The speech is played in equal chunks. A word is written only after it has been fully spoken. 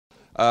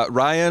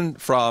Ryan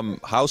from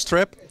House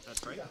Trip.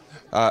 That's right.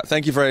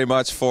 Thank you very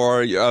much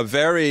for a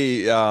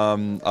very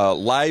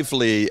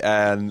lively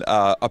and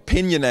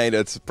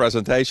opinionated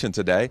presentation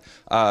today.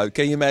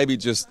 Can you maybe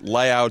just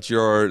lay out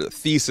your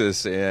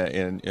thesis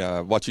in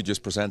what you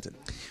just presented?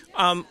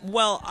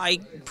 Well,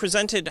 I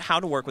presented how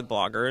to work with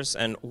bloggers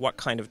and what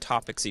kind of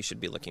topics you should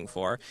be looking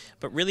for.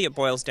 But really it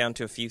boils down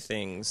to a few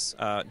things.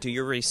 Do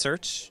your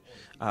research.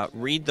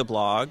 Read the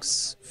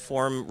blogs,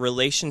 form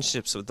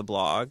relationships with the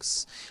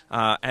blogs,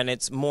 and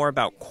it's more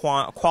about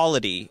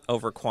quality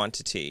over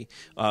quantity.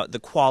 The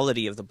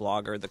quality of the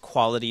blogger, the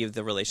quality of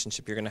the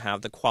relationship you're going to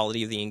have, the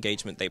quality of the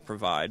engagement they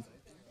provide.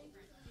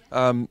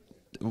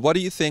 What do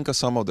you think are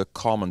some of the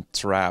common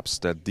traps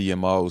that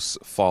DMOs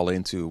fall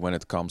into when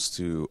it comes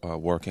to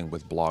working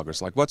with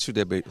bloggers? Like, what should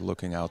they be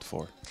looking out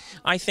for?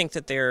 I think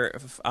that they're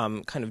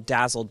kind of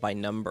dazzled by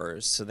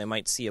numbers. So they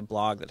might see a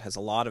blog that has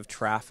a lot of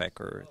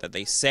traffic, or that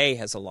they say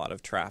has a lot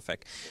of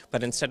traffic,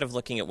 but instead of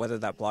looking at whether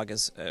that blog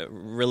is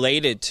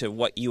related to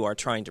what you are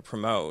trying to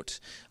promote,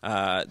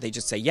 they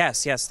just say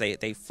yes, yes.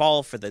 They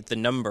fall for the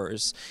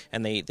numbers,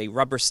 and they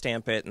rubber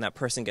stamp it, and that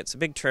person gets a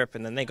big trip,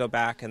 and then they go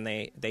back and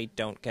they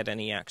don't get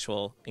any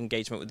actual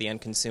engagement with the end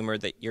consumer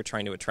that you're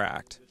trying to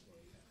attract.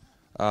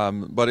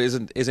 But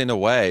is in a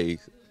way,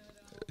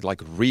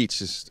 like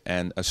reach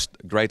and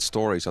great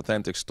stories,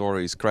 authentic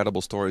stories,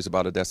 credible stories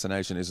about a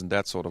destination, isn't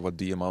that sort of what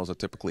DMOs are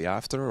typically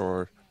after?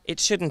 Or it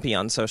shouldn't be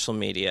on social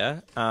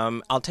media.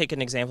 I'll take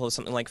an example of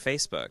something like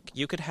Facebook.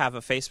 You could have a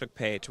Facebook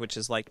page which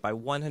is liked by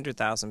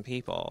 100,000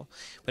 people,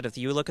 but if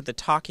you look at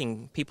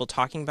the people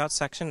talking about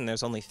section and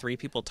there's only 3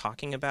 people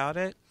talking about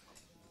it,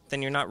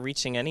 then you're not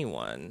reaching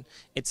anyone.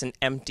 It's an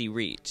empty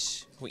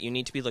reach. What you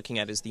need to be looking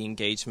at is the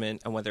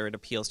engagement and whether it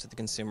appeals to the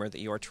consumer that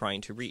you are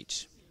trying to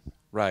reach.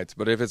 Right,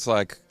 but if it's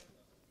like,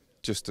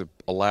 just to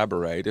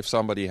elaborate, if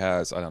somebody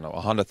has, I don't know,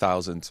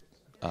 100,000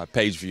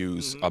 page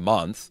views a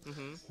month,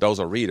 those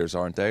are readers,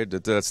 aren't they?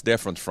 That's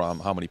different from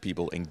how many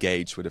people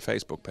engage with a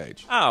Facebook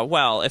page. Oh,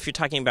 well, if you're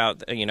talking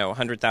about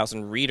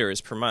 100,000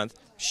 readers per month,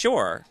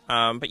 sure,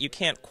 but you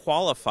can't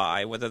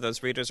qualify whether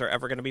those readers are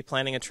ever going to be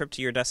planning a trip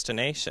to your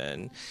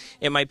destination.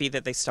 It might be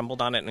that they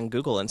stumbled on it in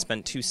Google and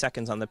spent 2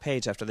 seconds on the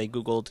page after they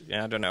Googled,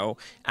 I don't know,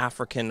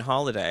 African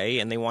holiday,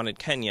 and they wanted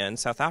Kenya, and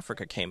South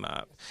Africa came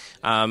up.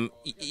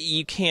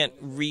 You can't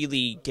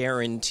really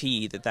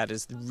guarantee that that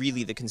is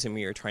really the consumer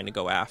you're trying to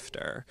go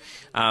after.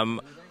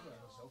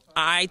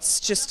 It's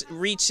just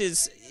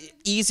reaches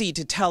easy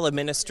to tell a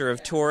minister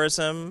of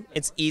tourism.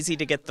 It's easy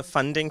to get the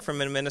funding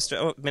from a minister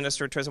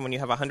of tourism when you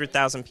have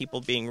 100,000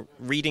 people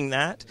reading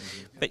that,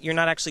 but you're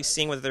not actually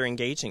seeing whether they're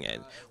engaging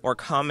it or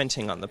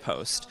commenting on the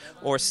post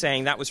or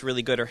saying that was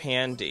really good or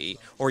handy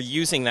or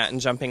using that and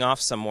jumping off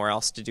somewhere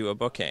else to do a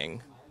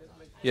booking.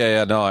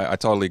 Yeah, no, I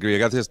totally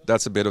agree. I guess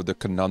that's a bit of the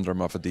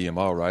conundrum of a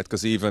DMO, right?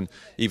 Because even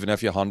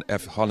if you have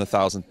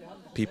 100,000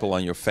 people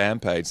on your fan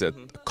page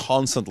that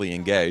constantly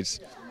engage,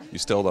 you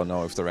still don't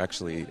know if they're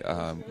actually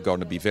going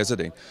to be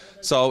visiting.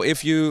 So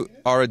if you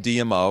are a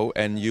DMO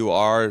and you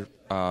are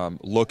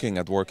looking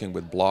at working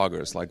with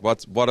bloggers, like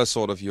what are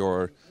sort of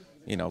your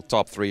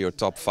top 3 or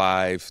top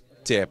 5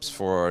 tips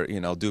for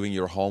doing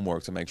your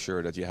homework to make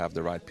sure that you have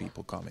the right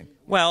people coming?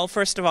 Well,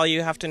 first of all,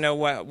 you have to know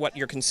what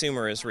your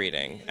consumer is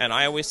reading. And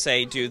I always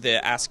say do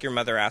the ask your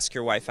mother, ask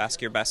your wife,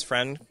 ask your best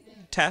friend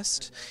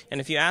test, and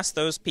if you ask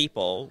those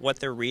people what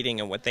they're reading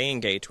and what they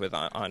engage with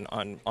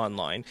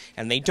online,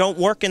 and they don't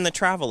work in the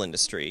travel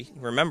industry,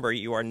 remember,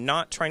 you are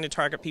not trying to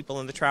target people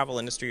in the travel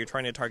industry, you're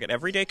trying to target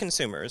everyday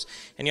consumers,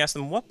 and you ask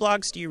them, what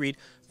blogs do you read?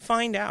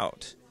 Find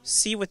out.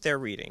 See what they're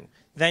reading.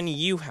 Then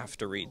you have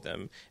to read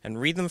them,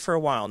 and read them for a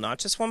while, not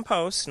just one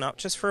post, not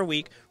just for a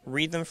week,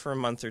 read them for a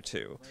month or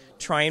 2.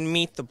 Try and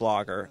meet the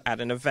blogger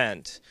at an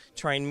event.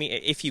 Try and meet,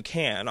 if you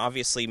can.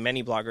 Obviously,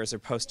 many bloggers are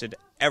posted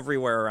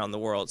everywhere around the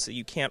world, so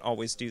you can't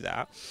always do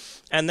that.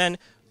 And then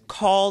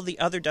call the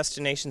other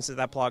destinations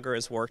that blogger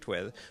has worked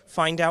with,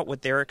 find out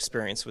what their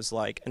experience was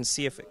like, and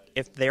see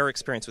if their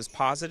experience was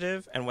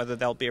positive and whether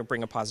they'll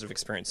bring a positive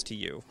experience to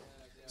you.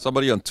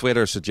 Somebody on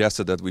Twitter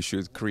suggested that we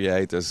should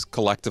create, as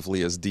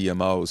collectively as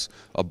DMOs,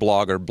 a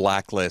blogger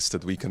blacklist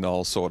that we can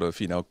all sort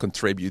of,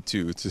 contribute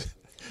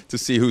to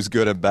see who's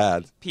good and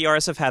bad.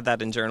 PRs have had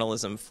that in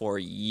journalism for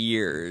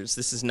years.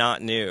 This is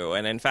not new.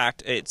 And in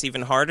fact, it's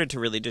even harder to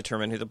really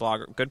determine who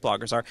the good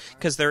bloggers are,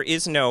 because there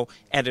is no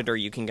editor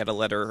you can get a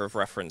letter of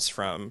reference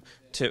from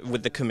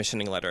with the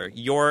commissioning letter.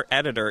 Your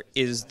editor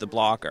is the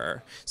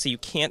blogger. So you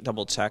can't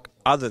double check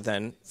other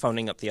than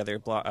phoning up the other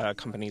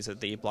companies that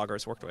the blogger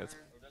has worked with.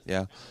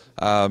 Yeah.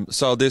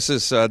 So this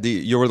is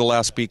you were the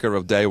last speaker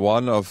of day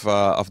 1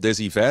 of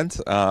this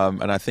event,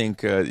 and I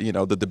think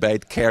the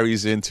debate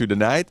carries into the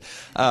night,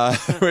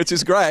 which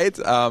is great.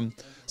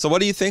 So what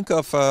do you think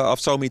of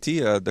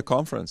SoMeT, the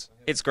conference?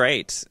 It's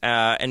great,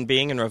 and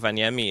being in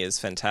Rovaniemi is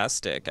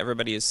fantastic.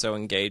 Everybody is so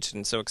engaged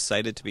and so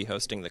excited to be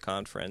hosting the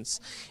conference.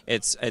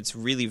 It's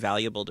really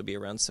valuable to be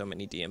around so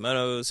many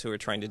DMOs who are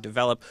trying to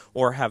develop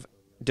or have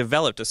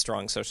developed a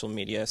strong social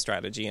media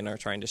strategy and are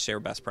trying to share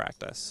best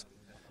practice.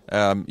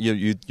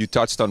 You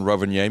touched on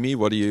Rovaniemi.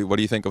 What do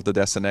you think of the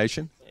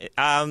destination?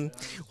 Well,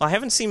 I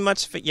haven't seen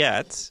much of it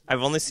yet.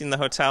 I've only seen the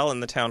hotel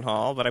and the town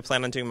hall, but I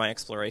plan on doing my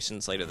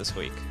explorations later this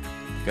week.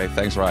 Okay,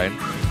 thanks,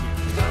 Ryan.